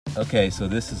Okay, so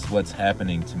this is what's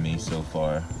happening to me so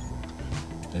far,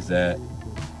 is that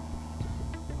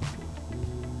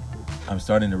I'm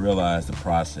starting to realize the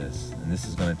process, and this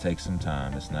is going to take some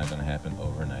time. It's not going to happen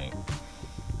overnight,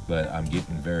 but I'm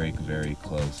getting very, very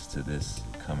close to this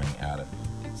coming out of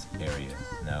its area.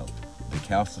 Now, the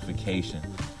calcification,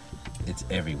 it's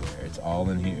everywhere. It's all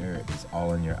in here. It's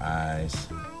all in your eyes.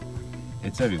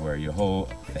 It's everywhere. Your whole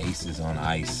face is on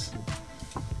ice.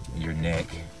 Your neck,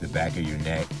 the back of your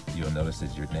neck, you'll notice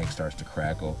that your neck starts to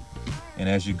crackle. And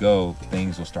as you go,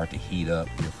 things will start to heat up.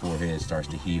 Your forehead starts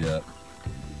to heat up.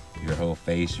 Your whole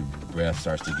face, your breath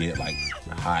starts to get like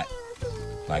hot,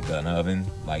 like an oven,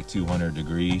 like 200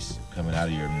 degrees coming out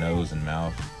of your nose and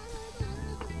mouth.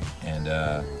 And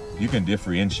you can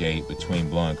differentiate between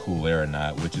blowing cool air or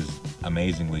not, which is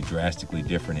amazingly drastically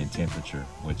different in temperature,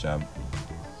 which I'm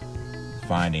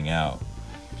finding out.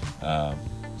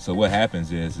 So what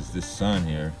happens is this sun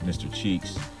here, Mr.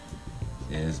 Cheeks,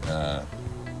 is put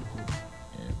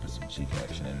some cheek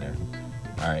action in there.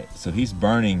 All right, so he's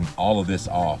burning all of this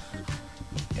off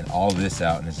and all this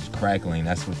out, and it's crackling.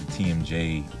 That's what the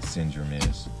TMJ syndrome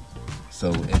is.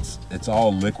 So it's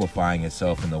all liquefying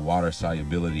itself in the water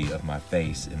solubility of my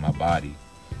face and my body,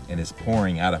 and it's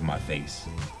pouring out of my face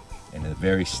in a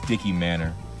very sticky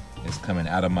manner. It's coming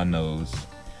out of my nose,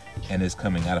 and it's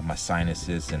coming out of my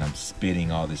sinuses, and I'm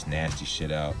spitting all this nasty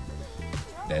shit out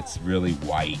that's really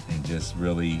white and just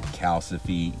really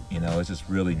calcify. You know, it's just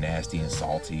really nasty and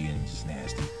salty and just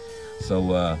nasty.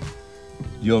 So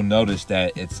you'll notice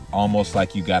that it's almost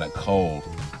like you got a cold,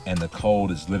 and the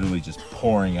cold is literally just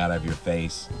pouring out of your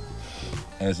face.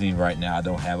 As in right now, I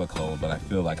don't have a cold, but I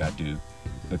feel like I do,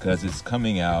 because it's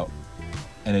coming out,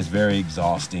 and it's very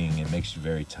exhausting. It makes you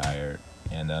very tired,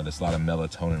 and there's a lot of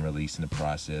melatonin release in the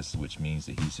process, which means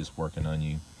that he's just working on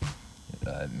you.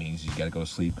 It means you got to go to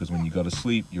sleep, because when you go to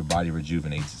sleep, your body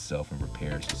rejuvenates itself and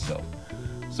repairs itself.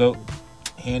 So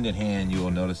hand in hand, you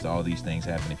will notice all these things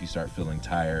happen. If you start feeling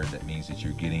tired, that means that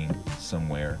you're getting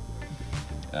somewhere.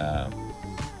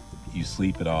 You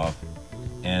sleep it off,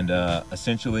 and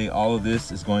essentially all of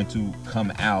this is going to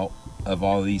come out of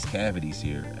all of these cavities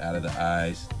here, out of the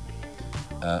eyes.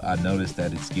 I noticed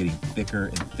that it's getting thicker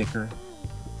and thicker,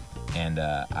 and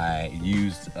I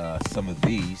used some of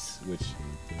these, which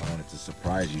I wanted to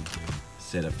surprise you.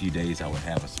 Said a few days I would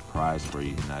have a surprise for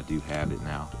you, and I do have it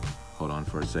now. Hold on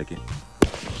for a second.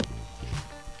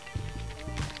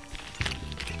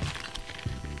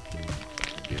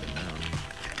 Get it now.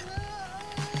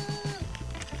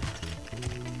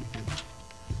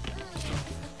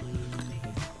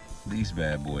 These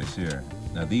bad boys here.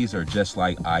 Now these are just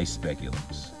like eye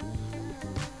speculums.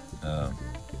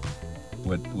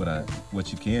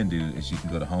 What you can do is you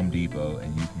can go to Home Depot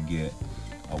and you can get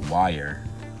a wire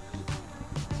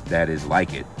that is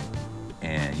like it,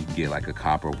 and you can get like a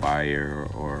copper wire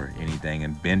or anything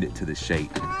and bend it to the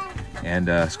shape, and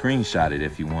screenshot it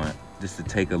if you want, just to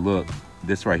take a look.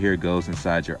 This right here goes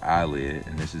inside your eyelid,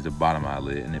 and this is the bottom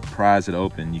eyelid, and it pries it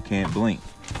open. You can't blink.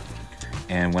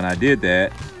 And when I did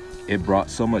that, it brought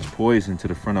so much poison to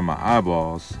the front of my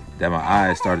eyeballs that my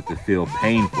eyes started to feel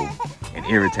painful and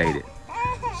irritated.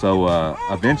 So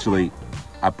eventually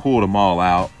I pulled them all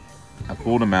out. I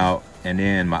pulled them out, and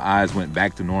then my eyes went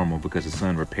back to normal because the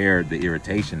sun repaired the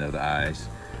irritation of the eyes,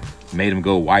 made them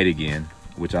go white again,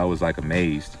 which I was like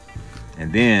amazed.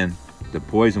 And then the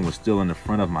poison was still in the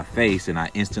front of my face, and I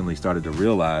instantly started to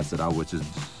realize that I was just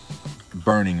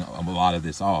burning a lot of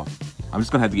this off. I'm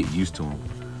just gonna have to get used to them.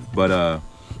 But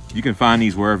you can find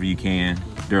these wherever you can.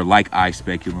 They're like eye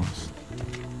speculums.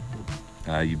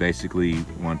 You basically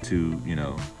want to, you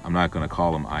know, I'm not gonna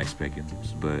call them eye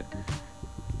speculums, but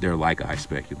they're like eye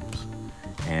speculums.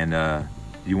 And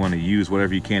you want to use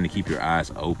whatever you can to keep your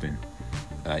eyes open,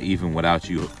 even without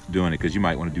you doing it, because you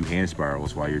might want to do hand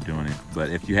spirals while you're doing it. But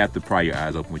if you have to pry your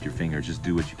eyes open with your fingers, just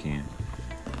do what you can.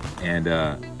 And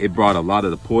it brought a lot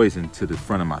of the poison to the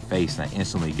front of my face, and I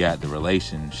instantly got the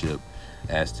relationship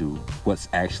as to what's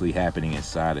actually happening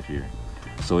inside of here.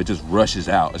 So it just rushes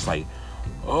out. It's like,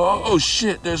 oh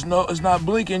shit, it's not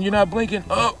blinking, you're not blinking,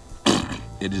 oh.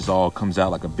 It just all comes out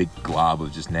like a big glob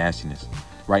of just nastiness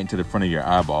right into the front of your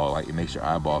eyeball. Like, it makes your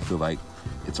eyeball feel like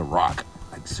it's a rock,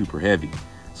 like super heavy.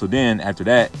 So then after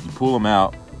that, you pull them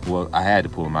out. Well, I had to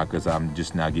pull them out because I'm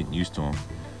just now getting used to them.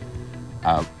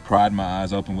 I pried my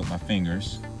eyes open with my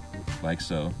fingers, like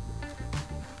so,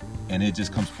 and it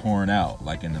just comes pouring out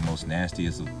like in the most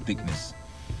nastiest of thickness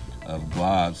of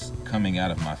globs coming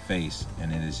out of my face,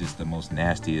 and it is just the most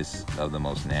nastiest of the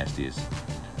most nastiest.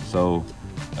 So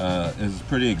it's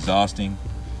pretty exhausting,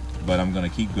 but I'm gonna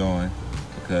keep going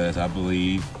because I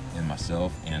believe in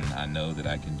myself, and I know that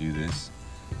I can do this.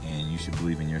 and you should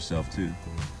believe in yourself too.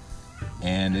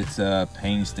 And it's a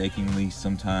painstakingly,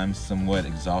 sometimes somewhat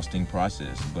exhausting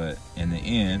process, but in the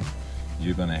end,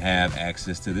 you're gonna have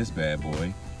access to this bad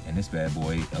boy, and this bad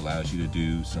boy allows you to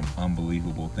do some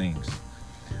unbelievable things.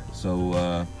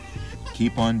 So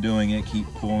keep on doing it, keep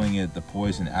pulling the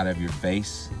poison out of your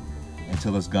face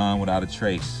until it's gone without a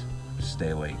trace. Stay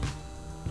awake.